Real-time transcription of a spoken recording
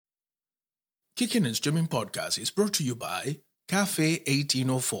Kicking and Streaming Podcast is brought to you by Cafe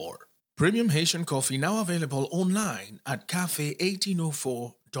 1804. Premium Haitian coffee now available online at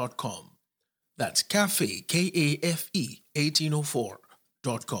cafe1804.com. That's cafe, K-A-F-E,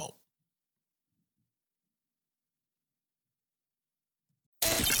 1804.com.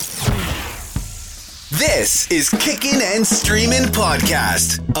 This is Kickin' and Streamin'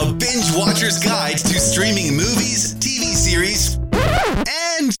 Podcast, a binge watcher's guide to streaming movies, TV series,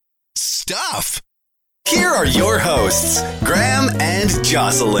 and stuff. Here are your hosts, Graham and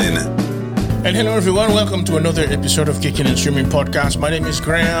Jocelyn. And hello everyone, welcome to another episode of Kickin' and Streaming Podcast. My name is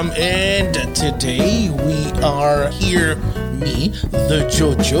Graham, and today we are here, me, the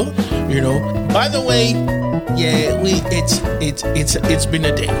Jojo. By the way, yeah, it's been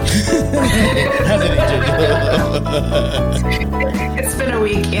a day. Hasn't it, Jojo? It's been a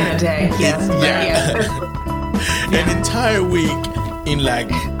week in a day. Yes. An entire week in like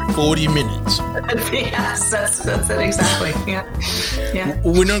 40 minutes. Yes, that's it exactly. Yeah.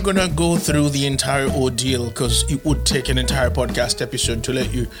 We're not gonna go through the entire ordeal because it would take an entire podcast episode to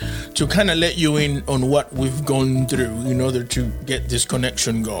let you in on what we've gone through in order to get this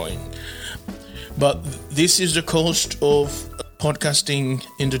connection going. But this is the cost of podcasting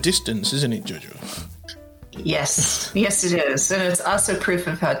in the distance, isn't it, Jojo? Yes, it is. And it's also proof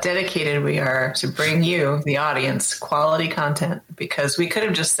of how dedicated we are to bring you, the audience, quality content, because we could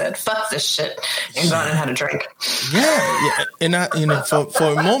have just said, fuck this shit, and gone and had a drink. Yeah. And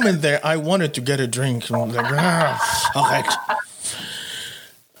for a moment there, I wanted to get a drink. And I was like, all right.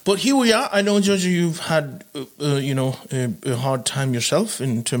 But here we are. I know, Jojo, you've had, a hard time yourself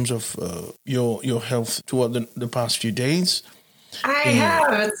in terms of your health toward the past few days. I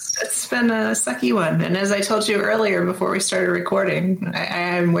have. It's been a sucky one. And as I told you earlier before we started recording,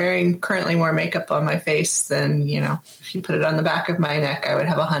 I am wearing currently more makeup on my face than, if you put it on the back of my neck, I would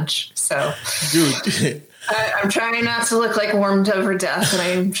have a hunch. So, dude. I'm trying not to look like warmed over death, and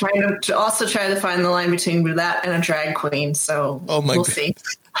I'm trying to also try to find the line between that and a drag queen. So we'll see.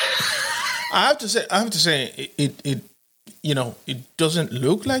 I have to say, it doesn't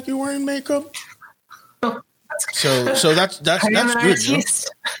look like you're wearing makeup. So that's good.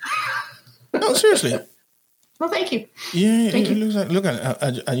 No, seriously. Well, thank you. Yeah, thank you. Look at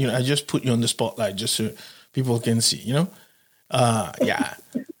it. I just put you on the spotlight just so people can see. Yeah,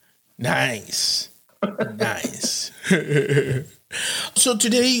 nice. So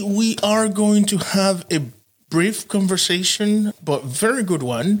today we are going to have a brief conversation, but very good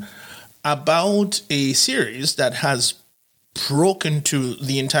one, about a series that has broken to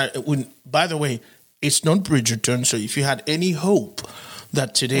the entire. By the way, it's not Bridgerton, so if you had any hope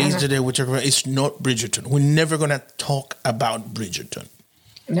that today is the day we're talking about, it's not Bridgerton. We're never going to talk about Bridgerton.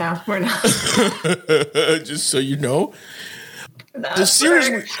 No, we're not. Just so you know. The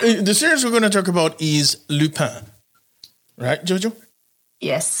series we're going to talk about is Lupin. Right, Jojo?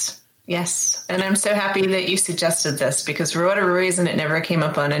 Yes. And I'm so happy that you suggested this because for whatever reason, it never came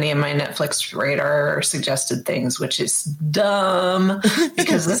up on any of my Netflix radar or suggested things, which is dumb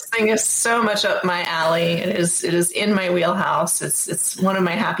because this thing is so much up my alley. It is in my wheelhouse. It's one of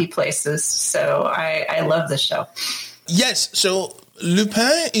my happy places. So I love this show. Yes. So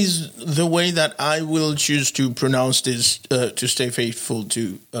Lupin is the way that I will choose to pronounce this to stay faithful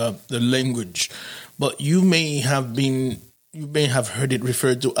to the language. But you may have heard it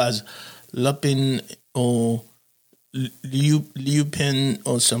referred to as Lupin or Lupin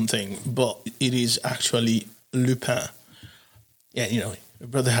or something, but it is actually Lupin. Yeah, your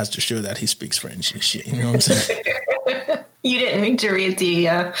brother has to show that he speaks French and shit. You know what I'm saying? You didn't mean to read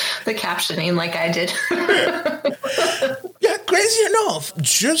the captioning like I did. Yeah, crazy enough,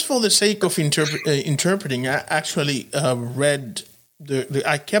 just for the sake of interpreting, I actually read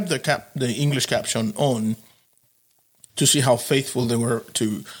I kept the English caption on to see how faithful they were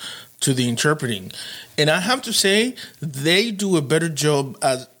to the interpreting. And I have to say, they do a better job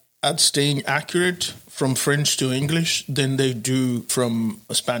at staying accurate from French to English than they do from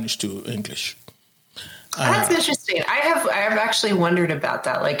Spanish to English. That's interesting. I have actually wondered about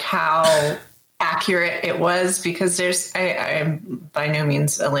that, like how accurate it was, because I'm by no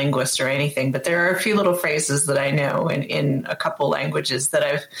means a linguist or anything, but there are a few little phrases that I know in a couple languages that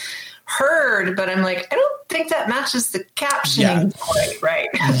I've heard, but I'm like, I don't think that matches the captioning quite right.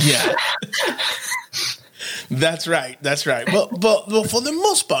 Yeah. That's right. But for the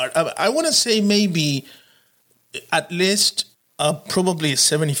most part, I want to say maybe at least probably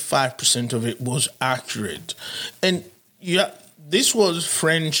 75% of it was accurate. And yeah, this was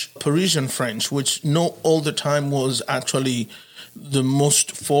French, Parisian French, which not all the time was actually the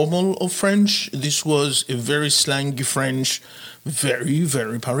most formal of French. This was a very slangy French, very,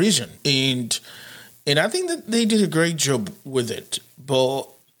 very Parisian. And I think that they did a great job with it. But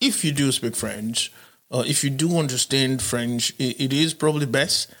if you do speak French, if you do understand French, it is probably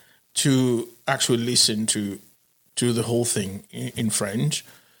best to actually listen to the whole thing in French.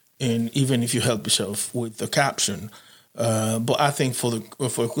 And even if you help yourself with the caption. But I think for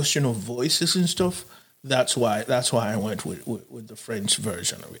a question of voices and stuff, that's why I went with the French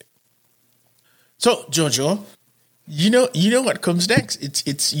version of it. So, Jojo, you know what comes next?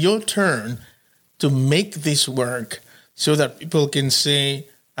 It's your turn to make this work so that people can say,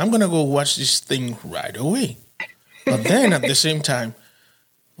 I'm going to go watch this thing right away. But then at the same time,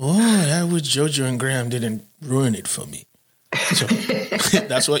 I wish Jojo and Graham didn't ruin it for me. So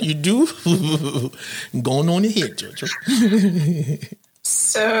that's what you do. Going on ahead, Jojo.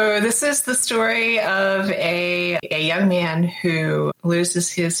 So this is the story of a young man who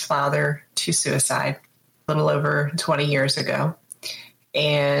loses his father to suicide a little over 20 years ago.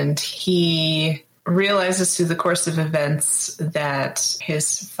 And he realizes through the course of events that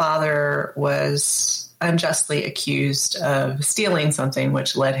his father was unjustly accused of stealing something,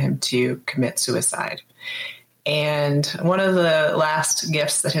 which led him to commit suicide. And one of the last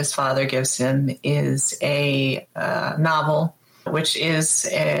gifts that his father gives him is a novel, which is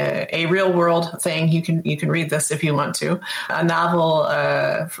a real world thing. You can read this if you want to. A novel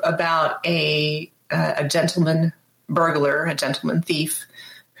about a gentleman burglar, a gentleman thief,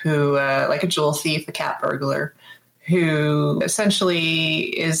 who, like a jewel thief, a cat burglar, who essentially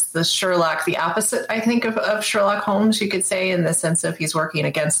is the opposite, I think, of Sherlock Holmes, you could say, in the sense of he's working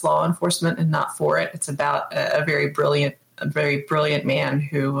against law enforcement and not for it. It's about a very brilliant man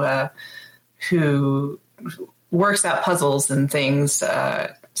who works out puzzles and things.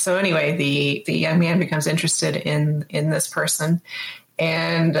 So anyway, the young man becomes interested in this person.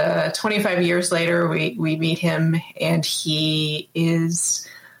 And 25 years later, we meet him, and he is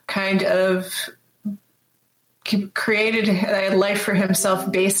kind of created a life for himself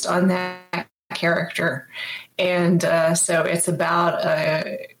based on that character. And so it's about,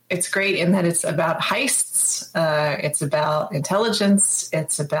 it's great in that it's about heists. It's about intelligence.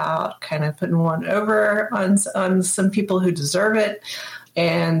 It's about kind of putting one over on some people who deserve it.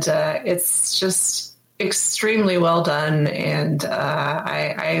 And it's just extremely well done. And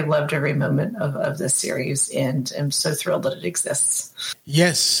I loved every moment of this series, and I'm so thrilled that it exists.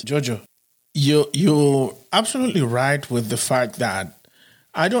 Yes, Jojo. You're absolutely right with the fact that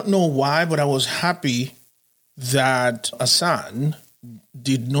I don't know why, but I was happy that Hassan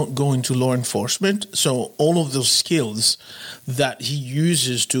did not go into law enforcement. So all of those skills that he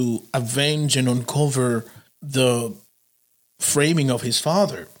uses to avenge and uncover the framing of his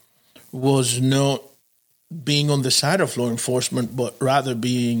father was not being on the side of law enforcement, but rather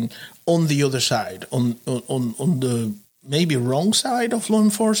being on the other side, on the maybe wrong side of law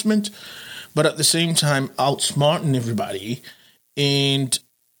enforcement, but at the same time outsmarting everybody and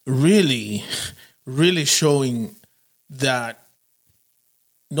really, really showing that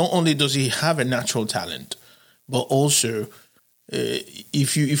not only does he have a natural talent, but also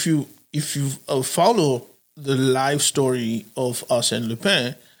if you follow the life story of Arsène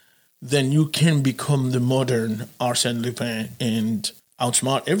Lupin, then you can become the modern Arsène Lupin and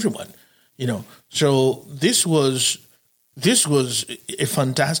outsmart everyone. So this was a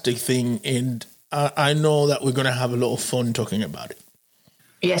fantastic thing, and I know that we're going to have a lot of fun talking about it.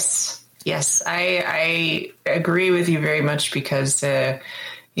 Yes, I agree with you very much because a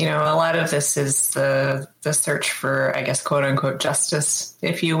lot of this is the search for, I guess, quote unquote justice,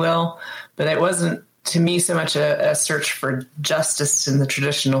 if you will, but it wasn't to me so much a search for justice in the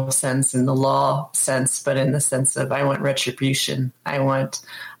traditional sense, in the law sense, but in the sense of I want retribution, I want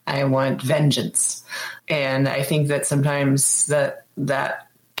vengeance. And I think that sometimes that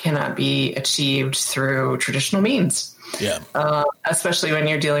cannot be achieved through traditional means. Yeah. Especially when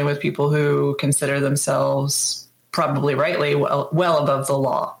you're dealing with people who consider themselves probably rightly well above the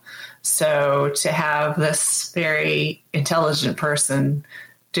law. So to have this very intelligent person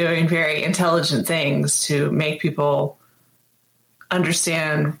doing very intelligent things to make people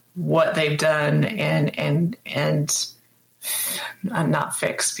understand what they've done and not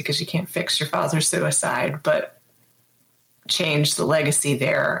fix, because you can't fix your father's suicide, but change the legacy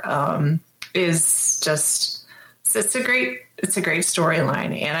there, is just, it's a great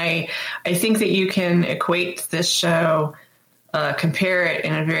storyline. And I think that you can equate this show, compare it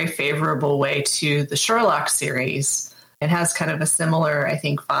in a very favorable way to the Sherlock series. It has kind of a similar, I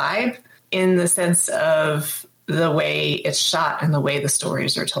think, vibe in the sense of the way it's shot and the way the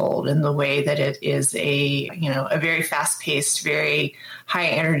stories are told and the way that it is a very fast-paced, very high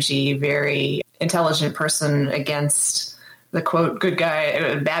energy, very intelligent person against the quote good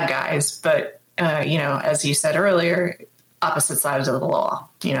guy, bad guys, but as you said earlier, opposite sides of the law.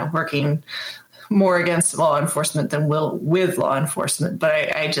 Working more against law enforcement than with law enforcement.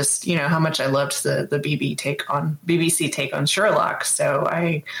 But I just how much I loved the BBC take on Sherlock. So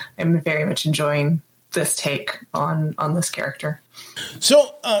I am very much enjoying this take on this character.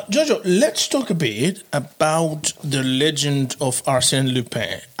 So, Jojo, let's talk a bit about the legend of Arsène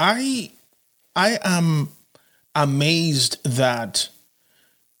Lupin. I am amazed that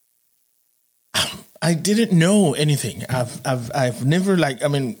I didn't know anything. I've never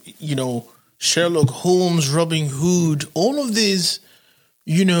Sherlock Holmes, Robin Hood, all of these,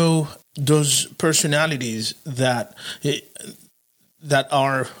 those personalities that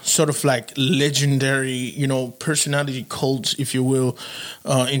are sort of like legendary, personality cults, if you will,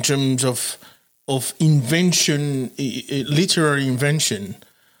 in terms of invention, literary invention.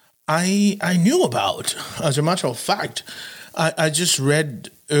 I knew about. As a matter of fact, I just read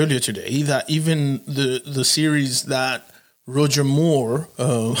earlier today that even the series that Roger Moore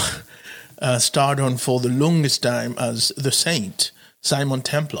starred on for the longest time as the Saint, Simon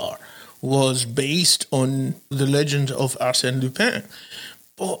Templar, was based on the legend of Arsène Lupin.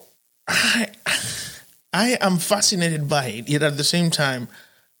 But I am fascinated by it, yet at the same time,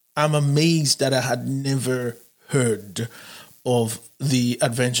 I'm amazed that I had never heard of the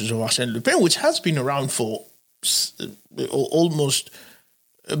adventures of Arsène Lupin, which has been around for almost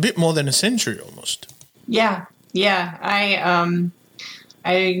a bit more than a century almost. Yeah.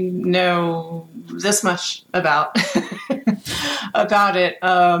 I know this much about about it.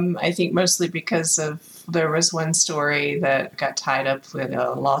 I think mostly because there was one story that got tied up with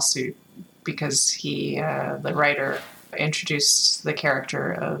a lawsuit because the writer, introduced the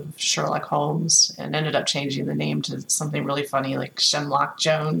character of Sherlock Holmes and ended up changing the name to something really funny like Sherlock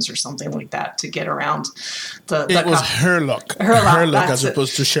Jones or something like that to get around it was Herlock as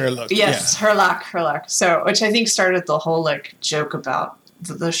opposed to Sherlock. Yes, yeah. Herlock. So, which I think started the whole joke about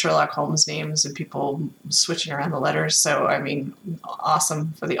the Sherlock Holmes names and people switching around the letters. So, I mean,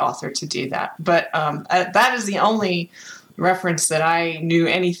 awesome for the author to do that. But that is the only reference that I knew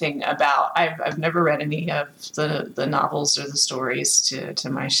anything about. I've never read any of the novels or the stories to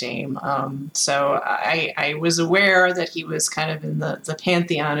my shame. So I was aware that he was kind of in the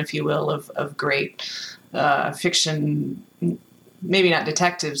pantheon, if you will, of great fiction, maybe not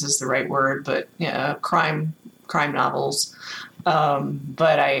detectives is the right word, but crime novels.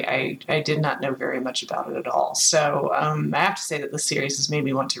 But I did not know very much about it at all. So I have to say that the series has made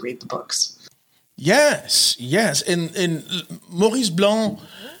me want to read the books. Yes. And Maurice Blanc,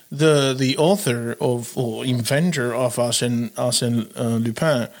 the author of or inventor of Arsène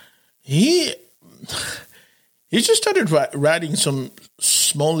Lupin, he just started writing some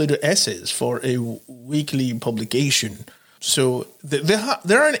small little essays for a weekly publication. So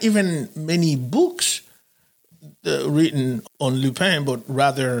there aren't even many books written on Lupin, but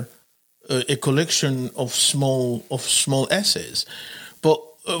rather a collection of small essays. But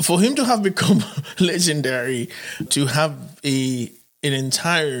for him to have become legendary, to have an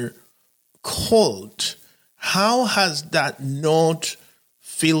entire cult, how has that not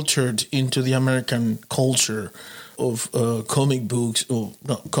filtered into the American culture of comic books, or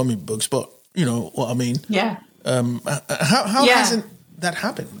not comic books, but you know what I mean? Yeah. How hasn't that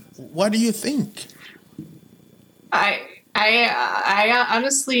happened? What do you think? I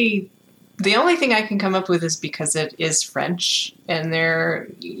honestly, the only thing I can come up with is because it is French, and the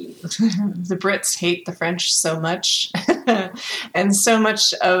Brits hate the French so much, and so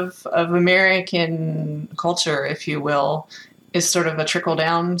much of American culture, if you will, is sort of a trickle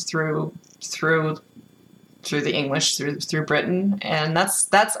down through the English, through Britain, and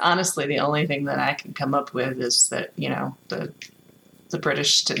that's honestly the only thing that I can come up with is that the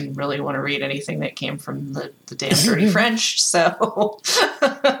British didn't really want to read anything that came from the damn dirty French. So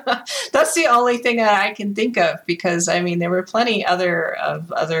that's the only thing that I can think of, because I mean, there were plenty other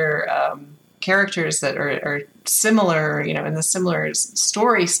characters that are similar, in the similar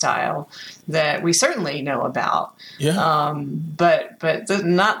story style that we certainly know about. Yeah. But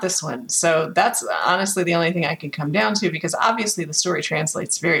not this one. So that's honestly the only thing I can come down to, because obviously the story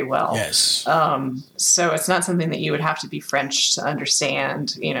translates very well. Yes. So it's not something that you would have to be French to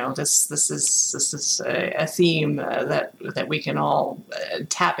understand. This is a theme that we can all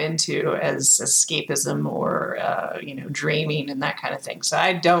tap into as escapism or dreaming and that kind of thing. So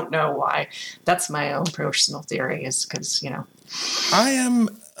I don't know why. That's my own personal theory, is because I am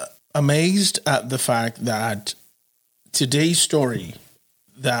amazed at the fact that today's story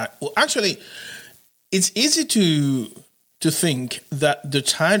actually, it's easy to think that the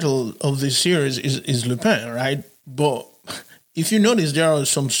title of this series is Lupin, right? But if you notice, there are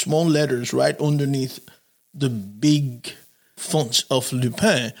some small letters right underneath the big fonts of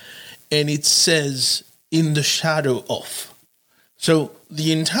Lupin, and it says "In the Shadow of." So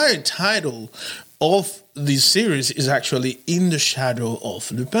the entire title of this series is actually "In the Shadow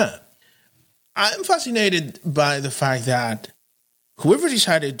of Lupin." I'm fascinated by the fact that whoever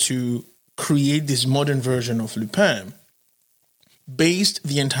decided to create this modern version of Lupin based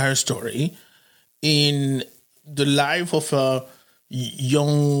the entire story in the life of a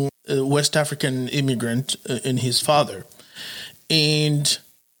young West African immigrant and his father, and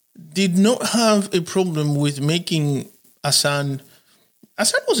did not have a problem with making Hassan.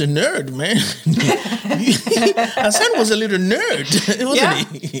 Hassan was a nerd, man. Hassan was a little nerd,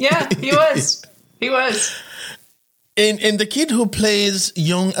 wasn't he? Yeah, he was. He was. And the kid who plays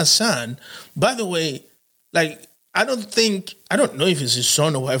young Hassan, by the way, like, I don't know if it's his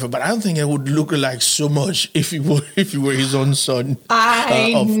son or whatever, but I don't think it would look like so much if he were his own son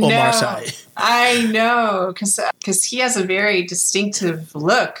of Omar Sy. I know, because he has a very distinctive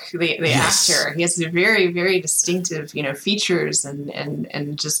look. The actor, he has a very, very distinctive, features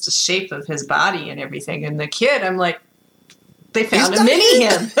and just the shape of his body and everything. And the kid, I'm like, they found a mini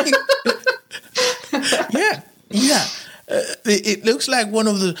him. Yeah. It looks like one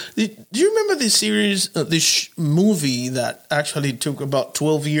of the. Do you remember this series, this movie that actually took about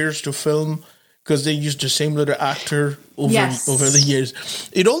 12 years to film because they used the same little actor over the years?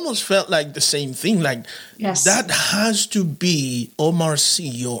 It almost felt like the same thing. Like, that has to be Omar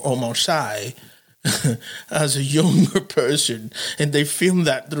Sy or Omar Sy as a younger person, and they filmed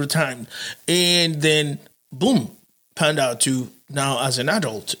that through time, and then boom, panned out to now as an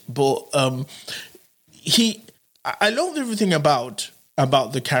adult. But I loved everything about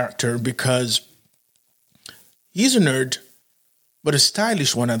the character because he's a nerd, but a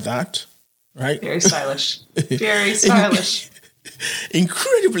stylish one at that, right? Very stylish. Very stylish.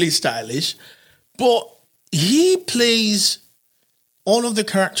 Incredibly stylish. But he plays all of the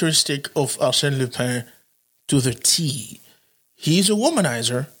characteristic of Arsène Lupin to the T. He's a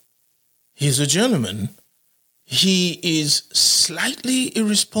womanizer. He's a gentleman. He is slightly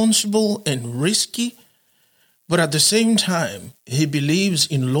irresponsible and risky. But at the same time, he believes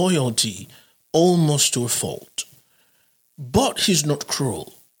in loyalty almost to a fault. But he's not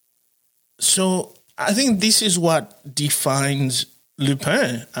cruel. So I think this is what defines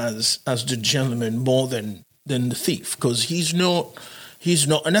Lupin as the gentleman more than the thief, because he's not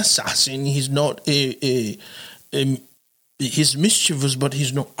an assassin. He's not he's mischievous, but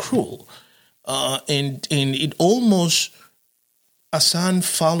he's not cruel. And it almost, Hassan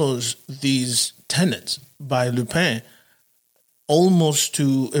follows these tenets by Lupin almost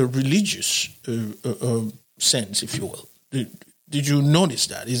to a religious sense, if you will. Did you notice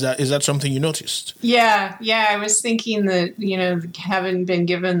that? Is that something you noticed? Yeah. I was thinking that, having been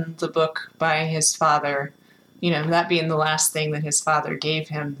given the book by his father, that being the last thing that his father gave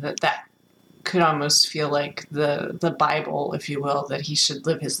him, that could almost feel like the Bible, if you will, that he should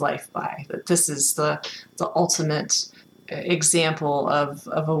live his life by. That this is the ultimate example of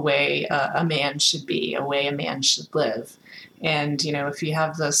a way a man should be, a way a man should live. And, if you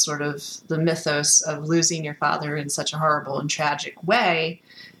have the sort of the mythos of losing your father in such a horrible and tragic way,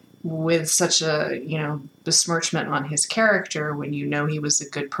 with such a, besmirchment on his character, when he was a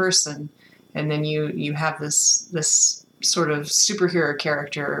good person, and then you have this sort of superhero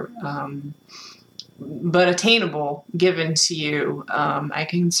character, but attainable, given to you, I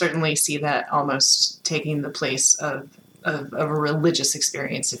can certainly see that almost taking the place of a religious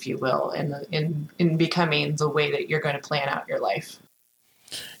experience, if you will, in becoming the way that you're going to plan out your life.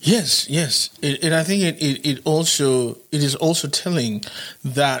 Yes. And I think it is also telling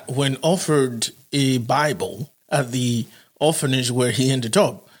that when offered a Bible at the orphanage where he ended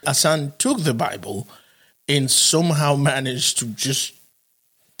up, Hassan took the Bible and somehow managed to just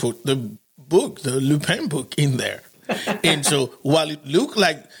put the Lupin book in there. And so while it looked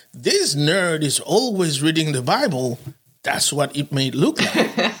like this nerd is always reading the Bible, that's what it may look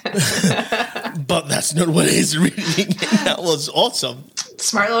like. But that's not what he's reading. And that was awesome.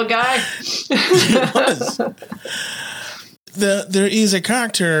 Smart little guy. It was. There is a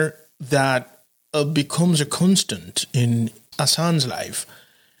character that becomes a constant in Hassan's life.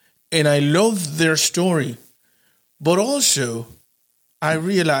 And I love their story. But also, I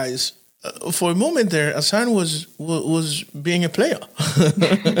realize for a moment there, Hassan was being a player.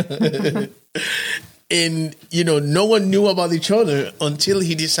 And, no one knew about each other until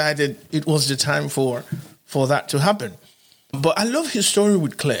he decided it was the time for that to happen. But I love his story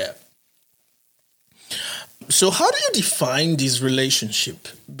with Claire. So how do you define this relationship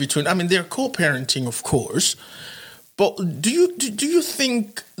between, they're co-parenting, of course, But do you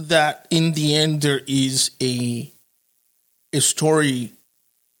think that in the end there is a story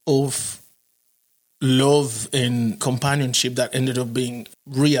of love and companionship that ended up being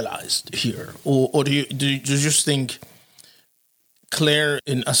realized here, or do you just think Claire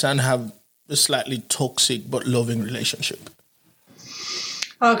and Hassan have a slightly toxic but loving relationship?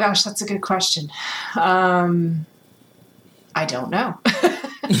 Oh gosh, that's a good question. I don't know.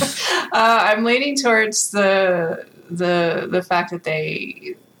 I'm leaning towards the fact that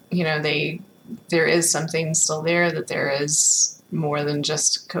there is something still there, that there is more than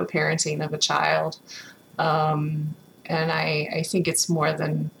just co-parenting of a child. And I think it's more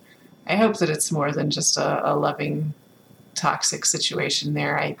than, I hope that it's more than just a loving, toxic situation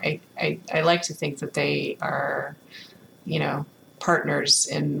there. I like to think that they are, partners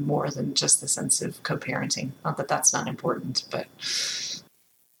in more than just the sense of co-parenting. Not that that's not important, but.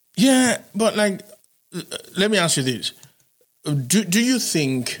 Yeah, but let me ask you this. Do you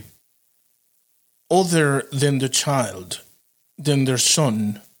think, other than the child, than their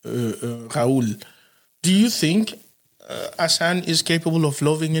son, Raul, do you think Hassan is capable of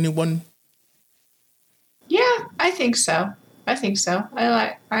loving anyone? Yeah, I think so. I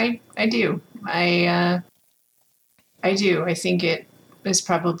do. I do. I think it is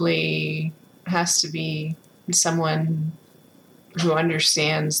probably has to be someone who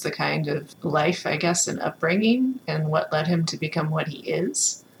understands the kind of life, I guess, and upbringing and what led him to become what he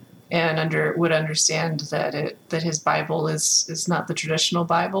is, and would understand that his Bible is not the traditional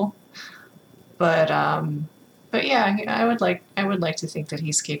Bible. But yeah, I would like to think that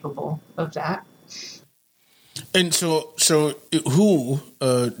he's capable of that. And so who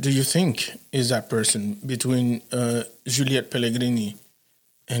do you think is that person between Juliette Pellegrini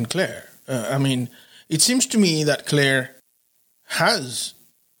and Claire? I mean, it seems to me that Claire has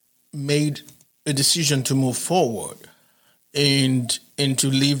made a decision to move forward and to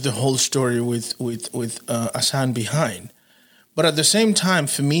leave the whole story with Hassan behind. But at the same time,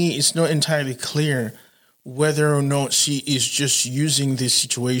 for me, it's not entirely clear whether or not she is just using this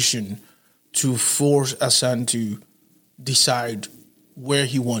situation to force Hassan to decide where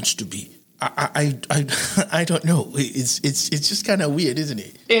he wants to be. I don't know. It's just kind of weird, isn't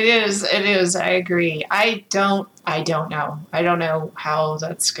it? It is. I agree. I don't know. I don't know how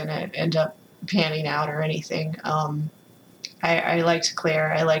that's going to end up panning out or anything. I liked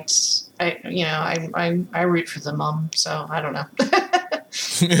Claire. I root for the mom, so I don't know.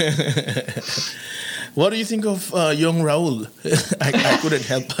 What do you think of young Raul? I couldn't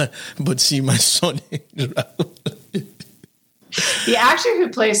help but see my son in Raul. The actor who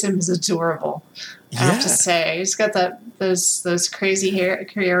plays him is adorable. I have to say, he's got those crazy hair,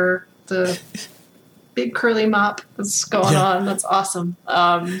 the big curly mop that's going on. That's awesome.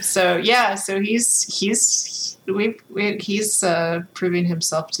 So he's proving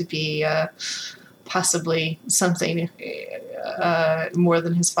himself to be possibly something more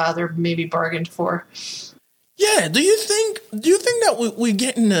than his father maybe bargained for. Yeah. Do you think that we're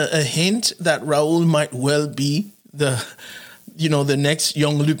getting a hint that Raul might well be the next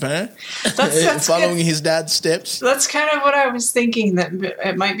young Lupin, that's following his dad's steps? That's kind of what I was thinking, that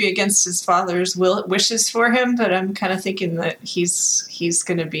it might be against his father's wishes for him, but I'm kind of thinking that he's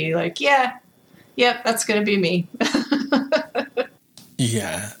going to be like, yep, that's going to be me.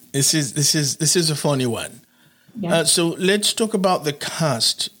 Yeah, this is a funny one. Yeah. So let's talk about the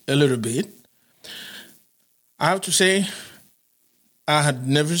cast a little bit. I have to say, I had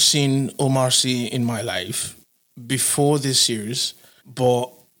never seen Omar Sy in my life before this series, but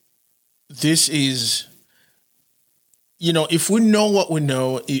this is, if we know what we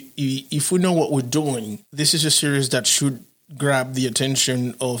know, if we know what we're doing, this is a series that should grab the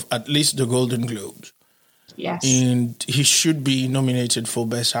attention of at least the Golden Globes. Yes. And he should be nominated for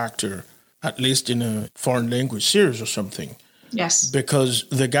Best Actor, at least in a foreign language series or something. Yes. Because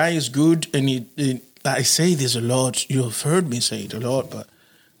the guy is good, and I say this a lot, you've heard me say it a lot, but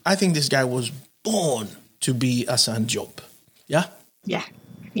I think this guy was born to be Hassan Diop. Yeah? Yeah.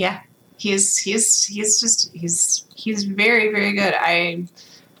 Yeah. He's very, very good. I'm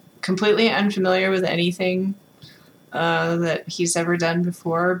completely unfamiliar with anything that he's ever done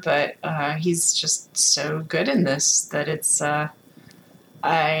before, but he's just so good in this that it's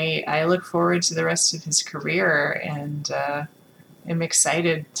I look forward to the rest of his career, and am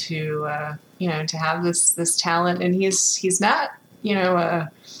excited to to have this talent. And he's not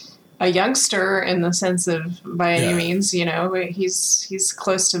a youngster in the sense of by any means. He's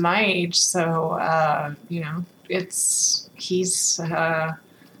close to my age, so he's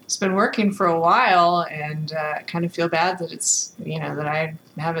It's been working for a while, and I kind of feel bad that it's, that I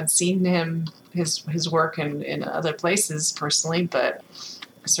haven't seen his work in other places personally, but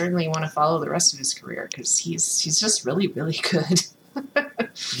I certainly want to follow the rest of his career because he's just really, really good.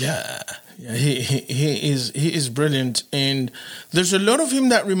 Yeah, he is brilliant, and there's a lot of him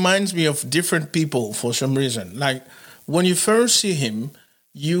that reminds me of different people for some reason. Like when you first see him,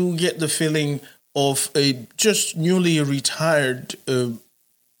 you get the feeling of a just newly retired,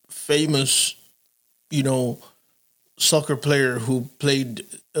 famous, soccer player who played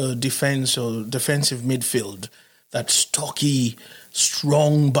defense or defensive midfield. That stocky,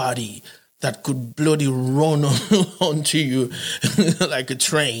 strong body that could bloody run onto you like a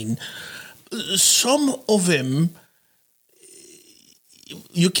train. Some of them,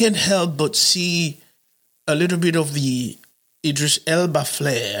 you can't help but see a little bit of the Idris Elba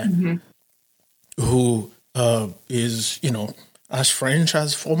flair, who is, as French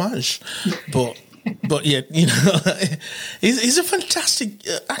as fromage. But yet, he's a fantastic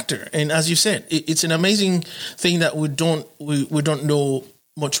actor. And as you said, it's an amazing thing that we don't know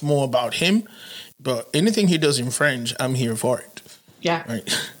much more about him, but anything he does in French, I'm here for it. Yeah,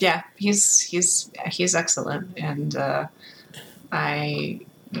 right. Yeah, he's excellent, and I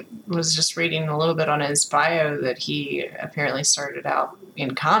was just reading a little bit on his bio that he apparently started out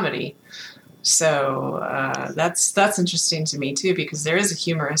in comedy. So that's interesting to me too, because there is a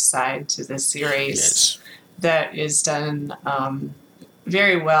humorous side to this series that is done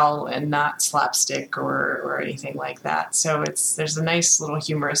very well and not slapstick or anything like that. So there's a nice little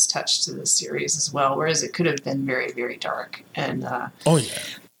humorous touch to this series as well, whereas it could have been very, very dark. And I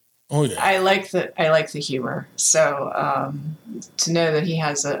like the humor. So to know that he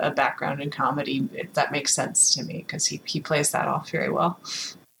has a background in comedy, that makes sense to me because he plays that off very well.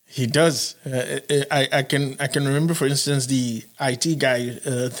 He does. I can remember, for instance, the IT guy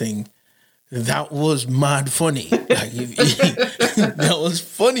thing. That was mad funny. That was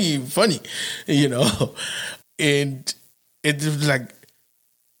funny, and it was like,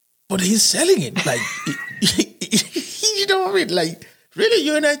 but he's selling it. Like, you know what I mean? Like, really,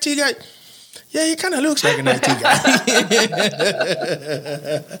 you're an IT guy? Yeah, he kind of looks like an IT guy.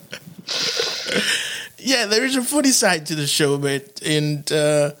 Yeah, there is a funny side to the show, and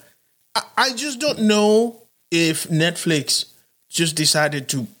I just don't know if Netflix just decided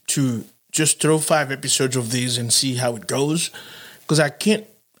to just throw 5 episodes of these and see how it goes, because I can't.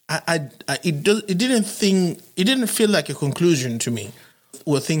 It didn't feel like a conclusion to me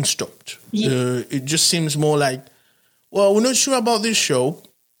where things stopped. Yeah. It just seems more like, well, we're not sure about this show.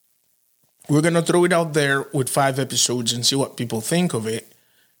 We're gonna throw it out there with 5 episodes and see what people think of it,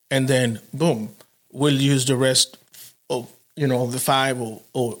 and then boom, we'll use the rest of the 5 or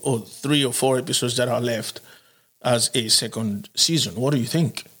 3 or 4 episodes that are left as a second season. What do you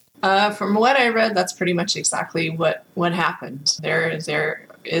think? From what I read, that's pretty much exactly what happened. There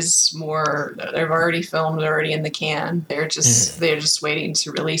is more. They've already filmed. They're already in the can. They're just waiting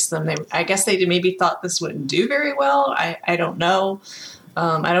to release them. I guess they maybe thought this wouldn't do very well. I don't know.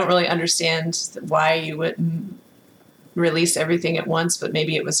 I don't really understand why you wouldn't release everything at once, but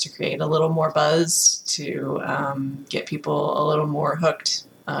maybe it was to create a little more buzz, to get people a little more hooked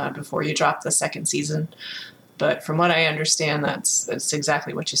before you drop the second season. But from what I understand, that's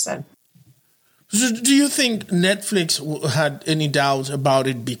exactly what you said. So do you think Netflix had any doubts about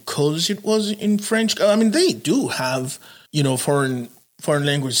it because it was in French? I mean, they do have, foreign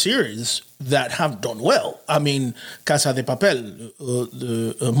language series that have done well. I mean, Casa de Papel,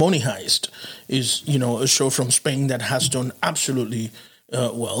 the Money Heist, is, a show from Spain that has done absolutely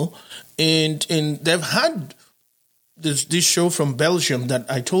well. And they've had this show from Belgium that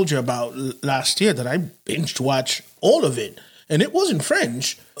I told you about last year that I binged watched all of it. And it was in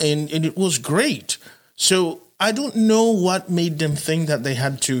French, and it was great. So I don't know what made them think that they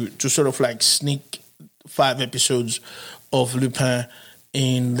had to sort of like sneak 5 episodes of Lupin.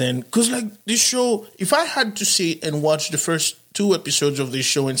 And then, because like this show, if I had to sit and watch the first 2 episodes of this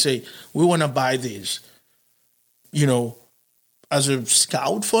show and say, we want to buy these, as a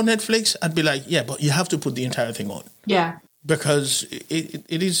scout for Netflix, I'd be like, yeah, but you have to put the entire thing on. Yeah. Because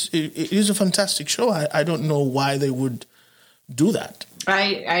it is a fantastic show. I don't know why they would do that.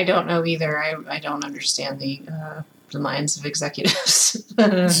 I don't know either. I don't understand the minds of executives.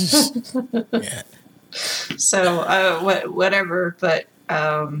 Yeah. So whatever, but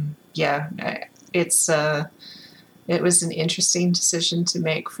it was an interesting decision to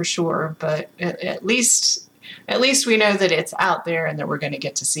make for sure. But at least we know that it's out there and that we're going to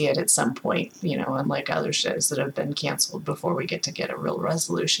get to see it at some point. Unlike other shows that have been canceled before we get a real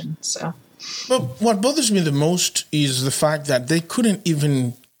resolution. So. But what bothers me the most is the fact that they couldn't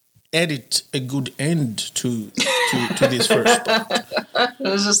even edit a good end to this first part. It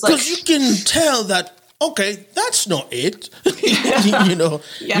was just like, because you can tell that, okay, that's not it. You know,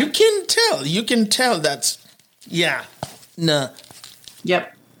 Yeah. you can tell that's, nah.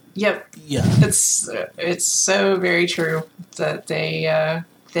 Yep. Yeah. It's so very true that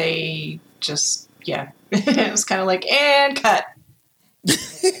they just, it was kind of like, and cut.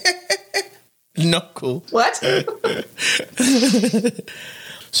 Not cool. What?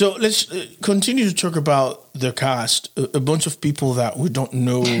 So let's continue to talk about the cast. A bunch of people that we don't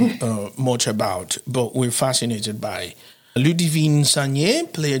know much about, but we're fascinated by. Ludivine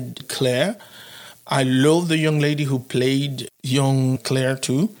Sagnier played Claire. I love the young lady who played young Claire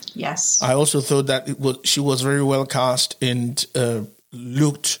too. Yes. I also thought that she was very well cast and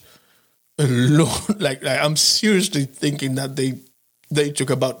looked a lot like I'm seriously thinking that they took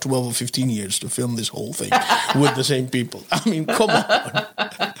about 12 or 15 years to film this whole thing with the same people. I mean, come on.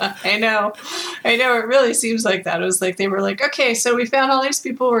 I know. It really seems like that. It was like they were like, okay, so we found all these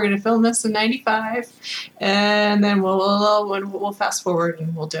people. We're going to film this in '95, and then we'll fast forward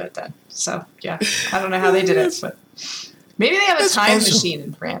and we'll do it then. So yeah, I don't know how they did it, but maybe they have a time machine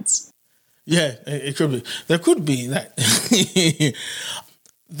in France. Yeah, it could be. There could be that.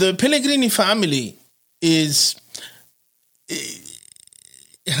 The Pellegrini family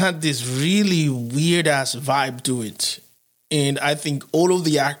had this really weird ass vibe to it. And I think all of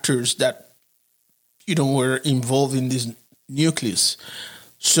the actors that, were involved in this nucleus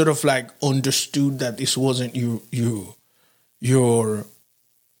sort of like understood that this wasn't your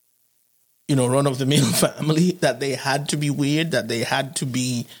run of the mill family, that they had to be weird, that they had to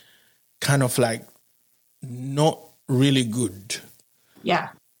be kind of like not really good. Yeah.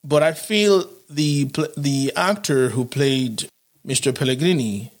 But I feel the actor who played Mr.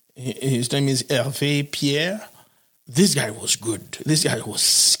 Pellegrini, his name is Hervé Pierre. This guy was good. This guy was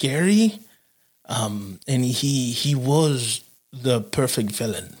scary, and he was the perfect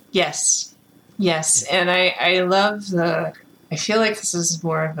villain. Yes, and I love I feel like this is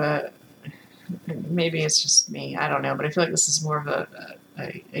more of a, maybe it's just me, I don't know, but I feel like this is more of a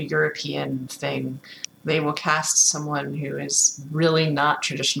European thing. They will cast someone who is really not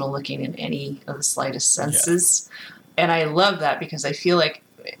traditional looking in any of the slightest senses. Yeah. And I love that because I feel like,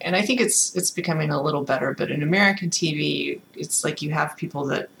 and I think it's becoming a little better, but in American TV, it's like you have people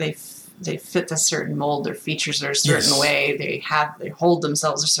that they fit a certain mold, their features are a certain way, they hold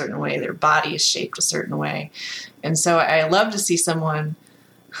themselves a certain way, their body is shaped a certain way. And so I love to see someone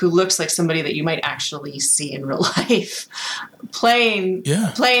who looks like somebody that you might actually see in real life playing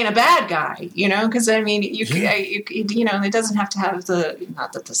a bad guy, because I mean, it doesn't have to have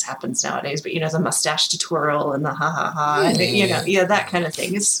not that this happens nowadays, but the mustache to twirl and the and that kind of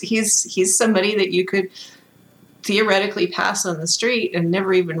thing. He's somebody that you could theoretically pass on the street and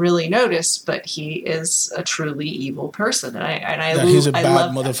never even really notice, but he is a truly evil person. And he's a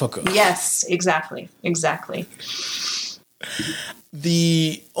bad motherfucker. That. Yes, exactly.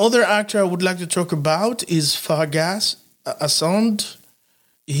 The other actor I would like to talk about is Fargas Assand.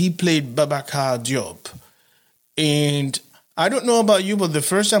 He played Babacar Diop. And I don't know about you, but the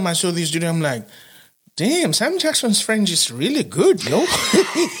first time I saw this dude, I'm like, damn, Sam Jackson's French is really good, yo.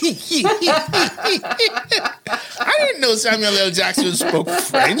 I didn't know Samuel L. Jackson spoke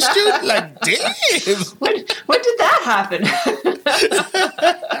French, dude. Like, damn. When did that happen?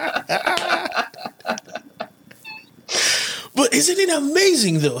 But isn't it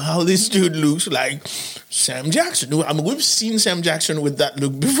amazing, though, how this dude looks like Sam Jackson? I mean, we've seen Sam Jackson with that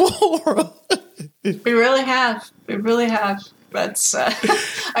look before. We really have. But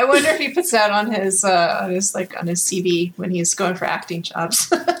I wonder if he puts that on his CV when he's going for acting jobs.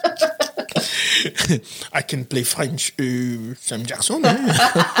 I can play French, Sam Jackson.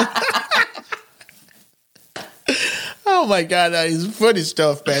 Oh my God, that is funny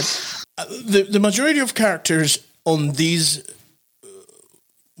stuff, man. The majority of characters on this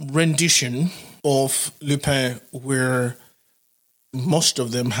rendition of Lupin were, most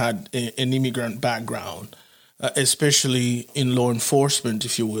of them had an immigrant background, especially in law enforcement,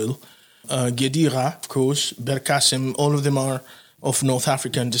 if you will. Guedira, of course, Belkacem, all of them are of North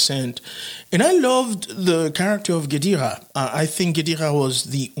African descent. And I loved the character of Guedira. I think Guedira was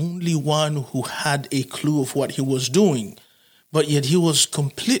the only one who had a clue of what he was doing. But yet he was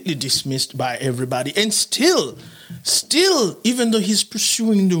completely dismissed by everybody. And still, even though he's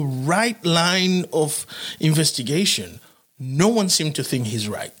pursuing the right line of investigation, no one seemed to think he's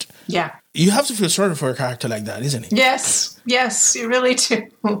right. Yeah. You have to feel sorry for a character like that, isn't it? Yes, you really do.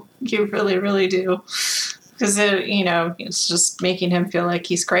 You really, really do. Because, it's just making him feel like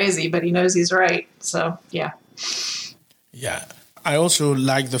he's crazy, but he knows he's right. So, yeah. Yeah. I also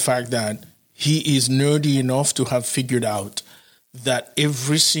like the fact that he is nerdy enough to have figured out that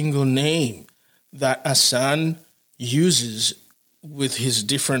every single name that Hassan uses with his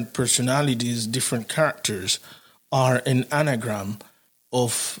different personalities, different characters, are an anagram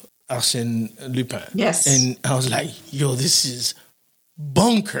of Arsène Lupin. Yes. And I was like, yo, this is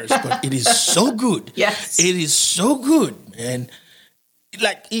bonkers, but it is so good. Yes. It is so good. And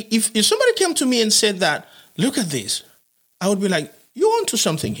like, if somebody came to me and said that, look at this, I would be like, you're onto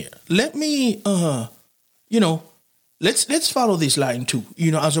something here. Let me, let's follow this line too,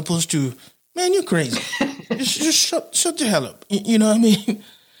 as opposed to, man, you're crazy. just shut the hell up. You know what I mean?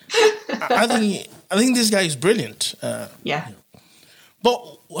 I think this guy is brilliant. Yeah.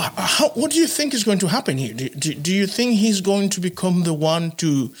 But what do you think is going to happen here? Do you think he's going to become the one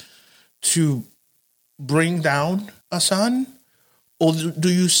to bring down Hassan? Or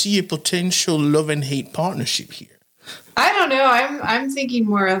do you see a potential love and hate partnership here? I don't know. I'm thinking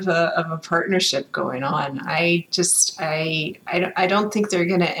more of a partnership going on. I don't think they're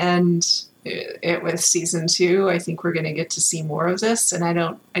going to end it with season 2. I think we're going to get to see more of this, and I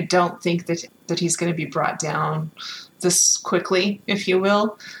don't think that he's going to be brought down this quickly, if you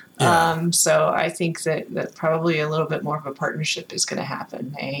will. Yeah. So I think that probably a little bit more of a partnership is going to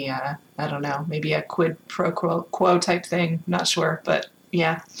happen. I don't know, maybe a quid pro quo type thing. I'm not sure, but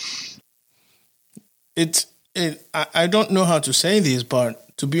yeah. I don't know how to say this,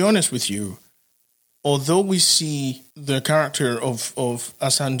 but to be honest with you, although we see the character of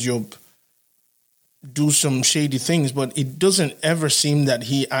Hassan Diop do some shady things, but it doesn't ever seem that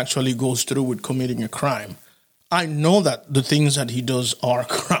he actually goes through with committing a crime. I know that the things that he does are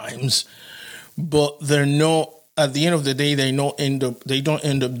crimes, but they're not. At the end of the day, they don't end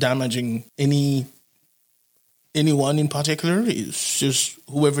up damaging anyone in particular. It's just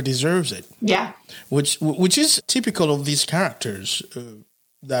whoever deserves it. Yeah, which is typical of these characters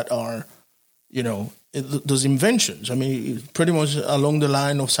that are, those inventions. I mean, pretty much along the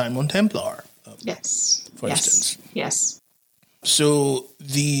line of Simon Templar. Yes. For instance. Yes. So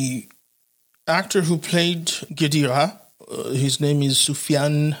the actor who played Gedira, his name is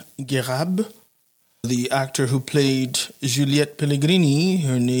Soufiane Guerab. The actor who played Juliette Pellegrini,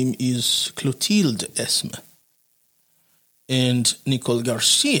 her name is Clotilde Esme. And Nicole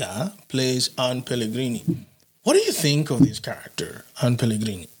Garcia plays Anne Pellegrini. What do you think of this character, Anne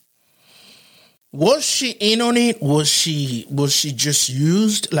Pellegrini? Was she in on it? Was she just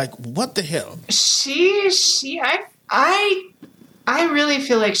used? Like, what the hell? I really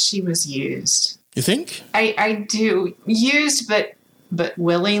feel like she was used. You think? I do. Used, but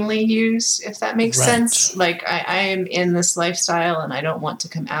willingly used, if that makes sense. Like, I am in this lifestyle and I don't want to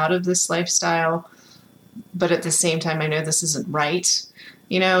come out of this lifestyle. But at the same time, I know this isn't right.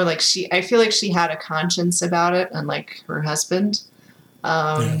 Like I feel like she had a conscience about it, unlike her husband.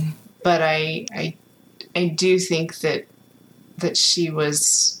 But I do think that she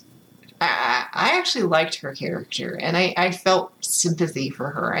was. I actually liked her character, and I felt sympathy for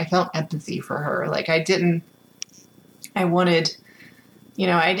her. I felt empathy for her. Like I didn't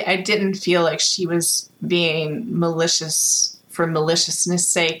feel like she was being malicious for maliciousness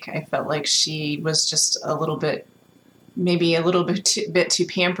sake. I felt like she was just a little bit too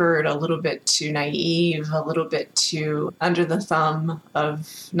pampered, a little bit too naive, a little bit too under the thumb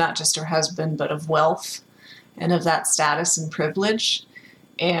of not just her husband, but of wealth and of that status and privilege.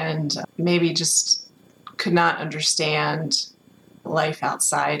 And maybe just could not understand life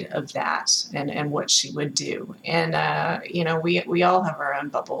outside of that and what she would do. And, we all have our own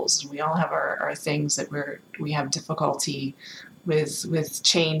bubbles, and we all have our things that we have difficulty with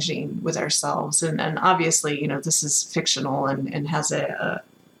changing with ourselves. And obviously, this is fictional and has a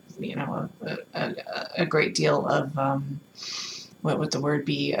great deal of, what would the word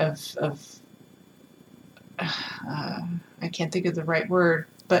be, I can't think of the right word,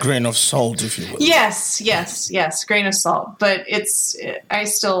 but grain of salt, if you will. Yes, grain of salt. But I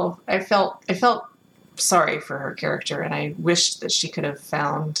felt sorry for her character, and I wished that she could have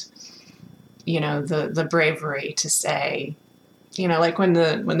found, the bravery to say, like when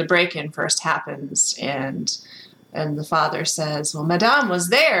the break-in first happens, and the father says, "Well, Madame was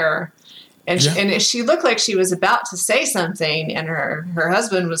there," and she looked like she was about to say something, and her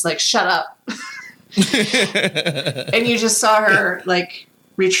husband was like, "Shut up." And you just saw her like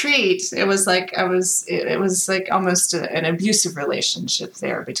retreat. It was like almost an abusive relationship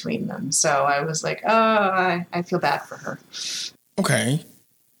there between them. So I was like, oh, I feel bad for her. Okay.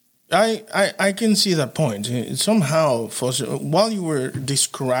 I can see that point. Somehow, while you were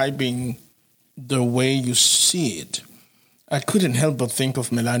describing the way you see it, I couldn't help but think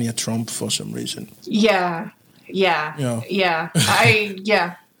of Melania Trump for some reason. Yeah. Yeah. You know? Yeah. I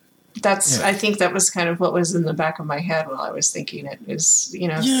think that was kind of what was in the back of my head while I was thinking it is,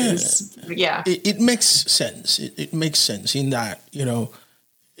 It makes sense. It makes sense in that,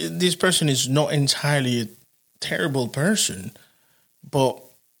 this person is not entirely a terrible person, but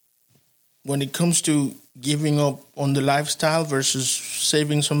when it comes to giving up on the lifestyle versus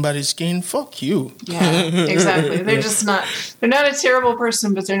saving somebody's skin, fuck you. Yeah, exactly. They're not a terrible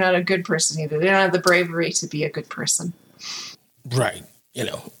person, but they're not a good person either. They don't have the bravery to be a good person. Right.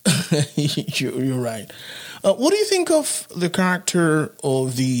 You're right. What do you think of the character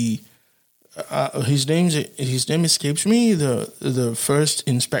of the, his name escapes me, the first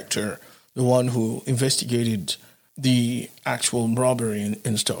inspector, the one who investigated the actual robbery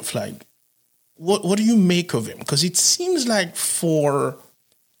and stuff, like, what do you make of him? Because it seems like for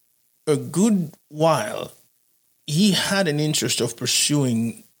a good while, he had an interest of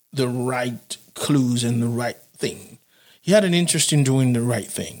pursuing the right clues and the right thing. He had an interest in doing the right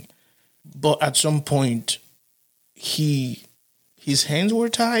thing. But at some point, his hands were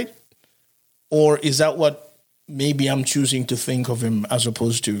tied? Or is that what maybe I'm choosing to think of him as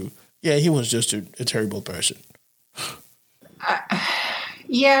opposed to, he was just a terrible person?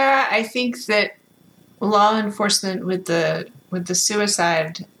 I think that law enforcement with the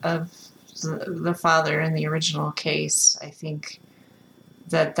suicide of the father in the original case, I think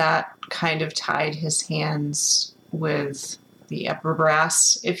that kind of tied his hands with the upper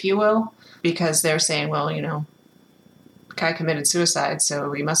brass, if you will, because they're saying, well, guy committed suicide,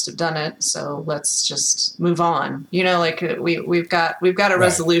 so he must have done it. So let's just move on. We've got a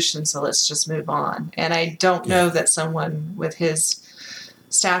resolution, so let's just move on. And I don't know that someone with his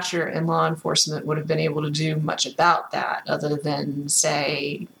stature in law enforcement would have been able to do much about that other than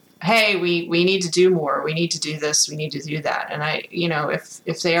say, hey, we need to do more. We need to do this. We need to do that. And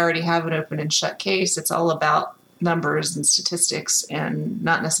if they already have an open and shut case, it's all about numbers and statistics and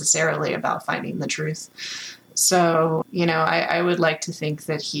not necessarily about finding the truth. So, I would like to think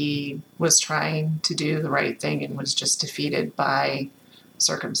that he was trying to do the right thing and was just defeated by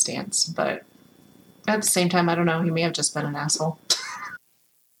circumstance. But at the same time, I don't know. He may have just been an asshole.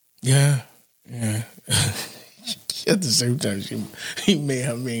 Yeah. At the same time, he may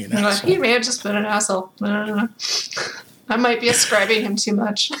have been an asshole. He may have just been an asshole. I don't know. I might be ascribing him too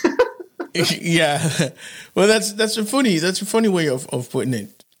much. Yeah. Well, that's a funny way of putting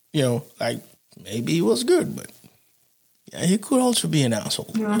it. Like maybe he was good, but he could also be an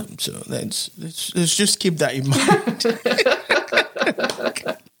asshole. Yeah. So let's just keep that in mind.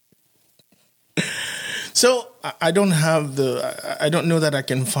 So I don't know that I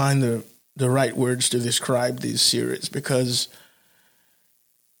can find the right words to describe this series, because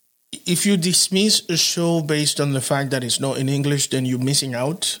if you dismiss a show based on the fact that it's not in English, then you're missing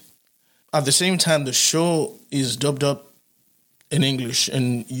out. At the same time, the show is dubbed up in English,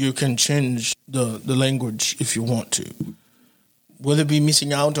 and you can change the language if you want to. Will it be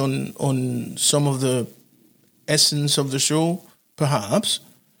missing out on some of the essence of the show? Perhaps.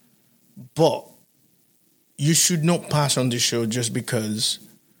 But you should not pass on the show just because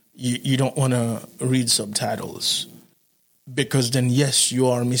you don't want to read subtitles. Because then, yes, you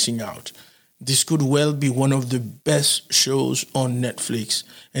are missing out. This could well be one of the best shows on Netflix.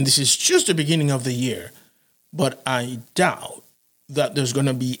 And this is just the beginning of the year. But I doubt that there's going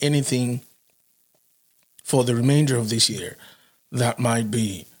to be anything for the remainder of this year that might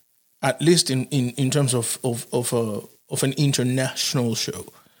be, at least in terms of an international show,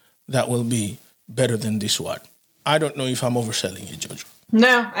 that will be better than this one. I don't know if I'm overselling it, Jojo.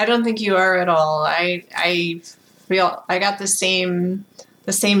 No, I don't think you are at all. I feel I got the same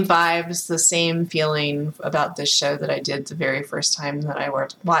vibes, the same feeling about this show that I did the very first time that I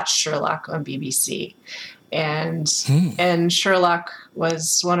watched Sherlock on BBC. And Sherlock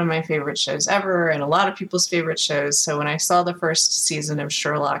was one of my favorite shows ever, and a lot of people's favorite shows. So when I saw the first season of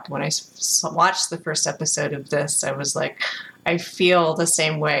Sherlock, when I watched the first episode of this, I was like, I feel the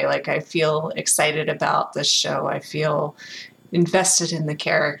same way. Like, I feel excited about this show. I feel invested in the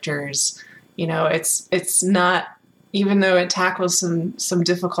characters. It's not, even though it tackles some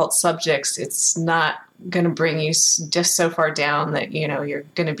difficult subjects, it's not going to bring you just so far down that, you're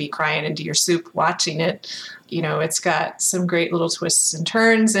going to be crying into your soup watching it. It's got some great little twists and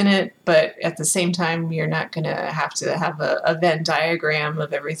turns in it, but at the same time, you're not going to have a Venn diagram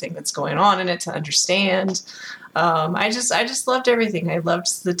of everything that's going on in it to understand. I just loved everything. I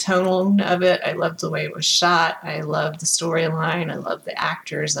loved the tone of it. I loved the way it was shot. I loved the storyline. I loved the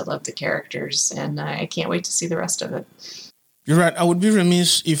actors. I loved the characters, and I can't wait to see the rest of it. You're right. I would be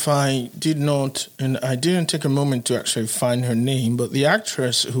remiss if I did not, and I didn't take a moment to actually find her name, but the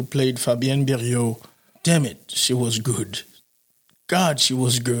actress who played Fabienne Bériot damn it, she was good. God, she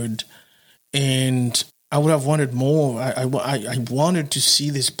was good. And I would have wanted more. I wanted to see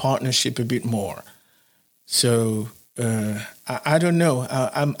this partnership a bit more. So I don't know.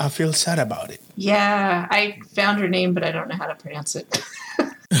 I feel sad about it. Yeah, I found her name, but I don't know how to pronounce it.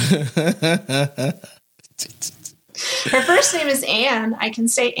 Her first name is Anne. I can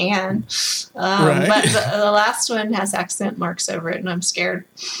say Anne. Right. But the last one has accent marks over it, and I'm scared.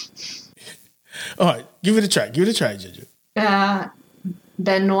 All right, give it a try. Give it a try, Jojo.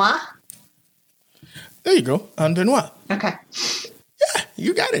 Benoit. There you go, Anne Benoit. Okay. Yeah,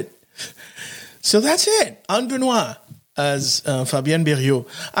 you got it. So that's it. Anne Benoit as Fabienne Berriot.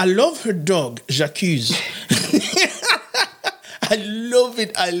 I love her dog, J'accuse. I love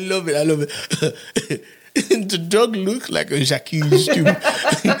it. The dog looks like a J'accuse too.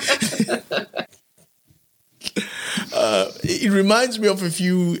 It reminds me of a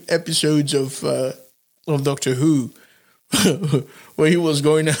few episodes of Doctor Who, where he was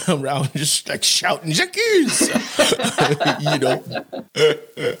going around just like shouting J'accuse,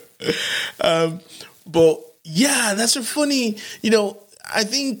 but yeah, that's a funny. I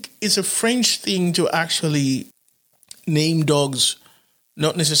think it's a French thing to actually name dogs.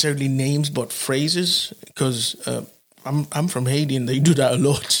 Not necessarily names, but phrases, because I'm from Haiti and they do that a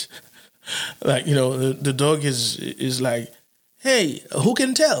lot. Like, the dog is like, hey, who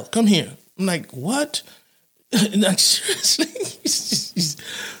can tell? Come here. I'm like, what? Like, seriously?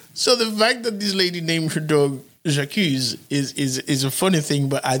 So the fact that this lady named her dog J'accuse is a funny thing,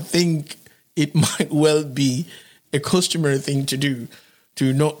 but I think it might well be a customary thing to do,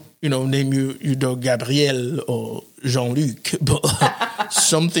 to not, name your dog Gabriel or Jean-Luc, but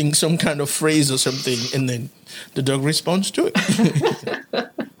some kind of phrase or something, and then the dog responds to it.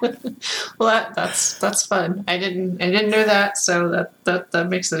 Well, that's fun. I didn't know that, so that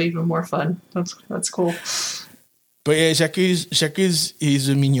makes it even more fun. That's cool. But yeah, J'accuse is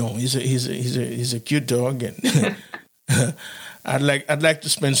a mignon. He's a cute dog, and I'd like to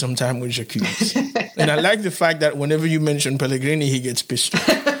spend some time with J'accuse. And I like the fact that whenever you mention Pellegrini, he gets pissed off.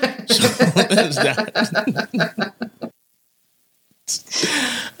 So there's that.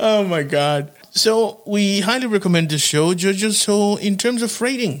 Oh my God. So we highly recommend this show, Jojo. So in terms of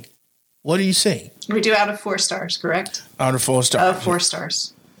rating, what do you say? We do out of 4 stars, correct? Out of 4 stars. 4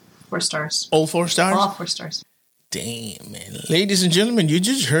 stars. 4 stars. All 4 stars? All 4 stars. Damn, man. Ladies and gentlemen, you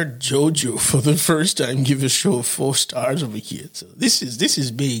just heard Jojo for the first time give a show 4 stars over here. So this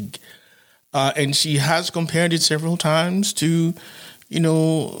is big. And she has compared it several times to,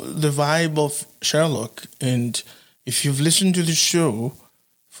 the vibe of Sherlock. And if you've listened to the show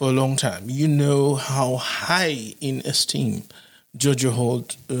for a long time, you know how high in esteem Jojo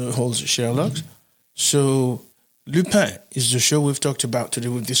holds Sherlock. So Lupin is the show we've talked about today,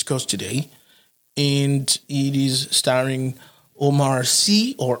 we've discussed today. And it is starring Omar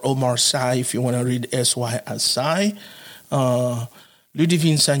Sy, or Omar Sy, if you want to read S-Y as Sy,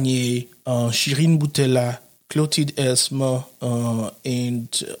 Ludivine Sagnier, Shirin Boutella, Clotilde Esme, and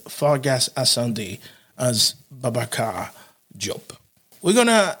Fargas Assandé as Babacar Diop. We're going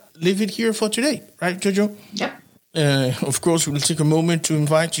to leave it here for today, right, Jojo? Yep. Of course, we'll take a moment to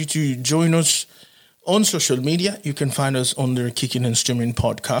invite you to join us on social media. You can find us under Kicking and Streaming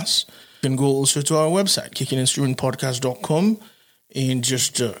Podcasts. You can go also to our website, kickingandstreamingpodcast.com, and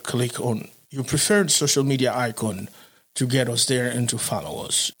just click on your preferred social media icon to get us there and to follow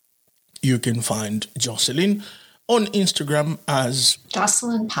us. You can find Jocelyn on Instagram as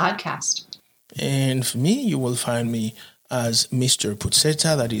Jocelyn Podcast. And for me, you will find me as Mr.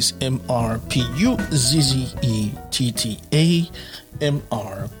 Puzzetta, that is MrPuzzetta,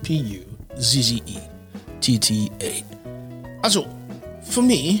 MrPuzzetta. Also, for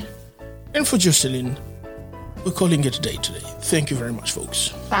me, and for Jocelyn, we're calling it a day today. Thank you very much, folks.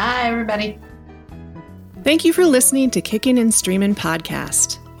 Bye, everybody. Thank you for listening to Kickin' and Streamin'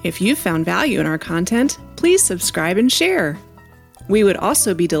 Podcast. If you found value in our content, please subscribe and share. We would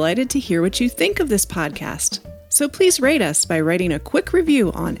also be delighted to hear what you think of this podcast. So please rate us by writing a quick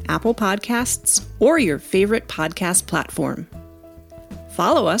review on Apple Podcasts or your favorite podcast platform.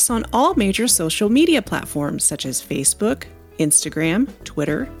 Follow us on all major social media platforms such as Facebook, Instagram,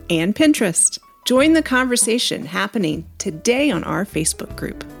 Twitter, and Pinterest. Join the conversation happening today on our Facebook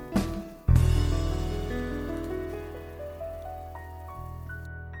group.